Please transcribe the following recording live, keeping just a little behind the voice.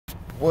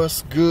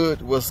What's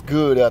good? What's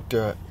good out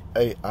there?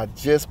 Hey, I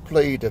just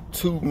played a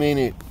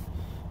 2-minute,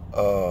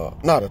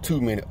 not a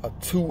 2-minute, a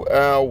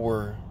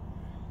 2-hour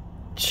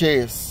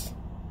chess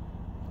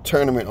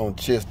tournament on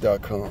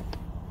chess.com.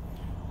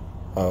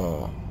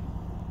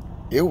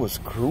 It was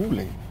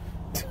grueling.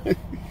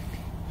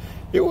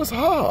 It was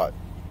hard.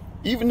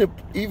 Even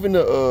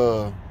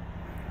the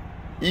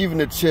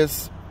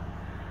chess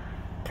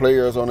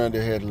players on there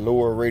that had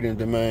lower rating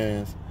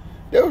demands,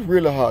 that was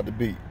really hard to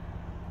beat.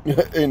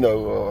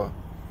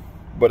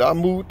 But I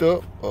moved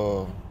up.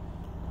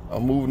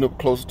 I'm moving up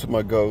closer to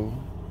my goal.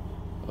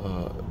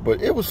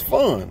 But it was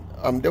fun.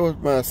 That was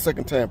my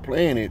second time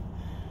playing it.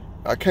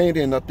 I came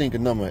in, I think,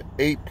 in number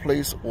 8th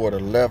place or the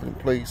 11th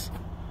place.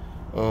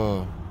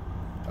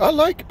 I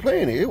liked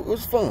playing it. It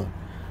was fun.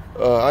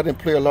 I didn't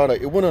play a lot of.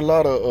 It wasn't a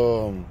lot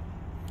of.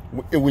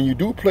 When you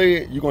do play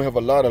it, you're gonna have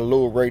a lot of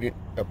low rated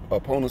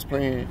opponents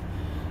playing,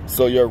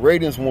 so your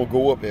ratings won't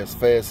go up as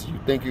fast as you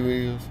think it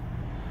is.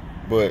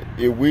 But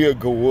it will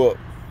go up,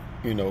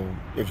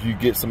 if you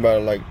get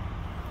somebody like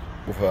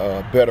with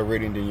a better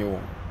rating than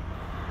yours.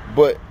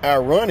 But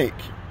ironic,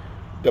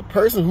 the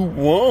person who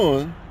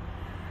won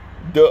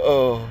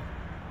the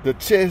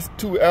chess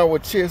 2-hour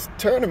chess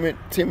tournament,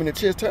 10-minute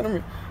chess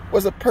tournament,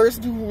 was a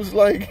person who was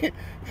like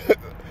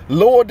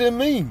lower than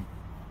me.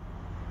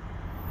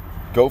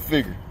 Go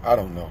figure. I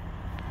don't know.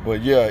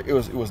 But yeah, it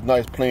was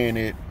nice playing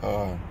it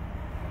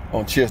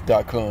on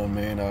chess.com,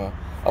 man. I'm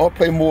gonna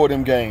play more of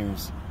them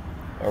games.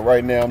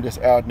 Right now I'm just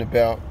out and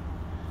about,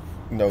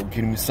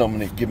 getting me something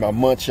to get my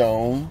munch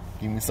on,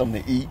 getting me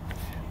something to eat.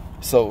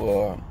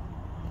 So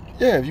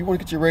yeah, if you want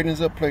to get your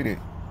ratings up, play that.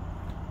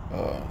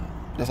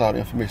 That's all the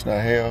information I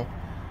have.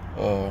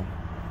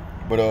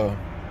 But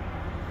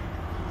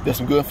there's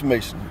some good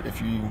information.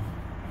 If you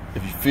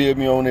feel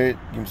me on it,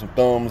 give me some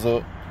thumbs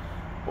up.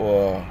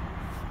 Or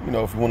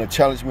if you want to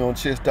challenge me on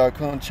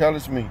chess.com,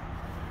 challenge me.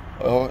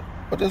 Or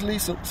just leave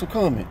some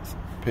comments.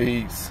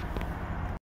 Peace.